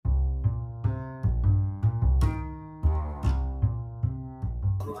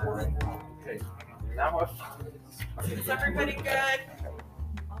Is everybody good?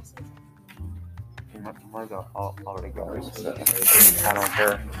 My God, already goes. So I don't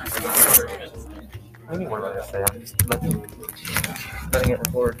care. What do you want to say? I'm just letting it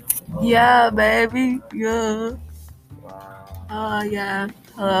record. Yeah, baby. Yeah. Wow. Yeah.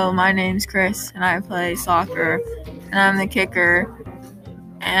 Hello, my name's Chris, and I play soccer, and I'm the kicker,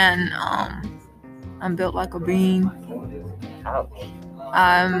 and I'm built like a bean. Ouch.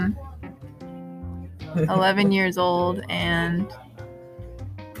 I'm 11 years old, and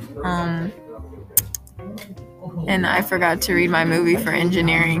I forgot to read my movie for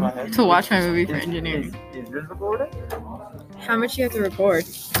engineering. To watch my movie for engineering. Is yours recording? How much you have to record?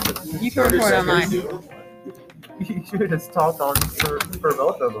 You can record on mine. You should have talked on for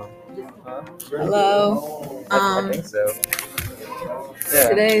both of them. Huh? Hello. I think so. Yeah.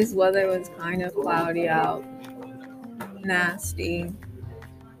 Today's weather was kind of cloudy out. Nasty.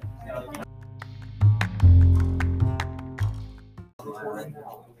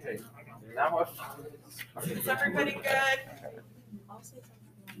 Is everybody good?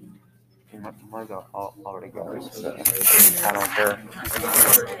 My God, already goes. So I don't care.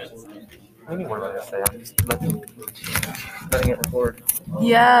 What do you want to say? I'm just letting it record.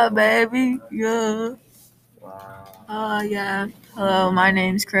 Yeah, baby. Yeah. Wow. Yeah. Hello, my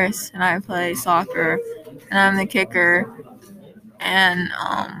name's Chris, and I play soccer, and I'm the kicker, and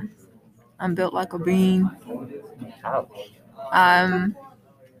I'm built like a bean. Ouch. I'm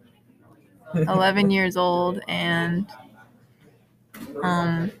 11 years old, and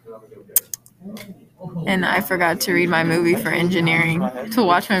I forgot to read my movie for engineering. To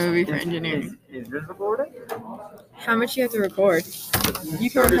watch my movie for engineering. Is yours recording? How much you have to record? You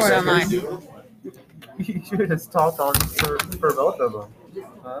can record on mine. You should have talked on for both of them.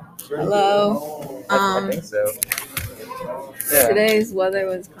 Huh? Hello. I think so. Yeah. Today's weather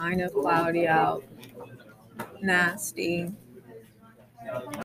was kind of cloudy out. Nasty.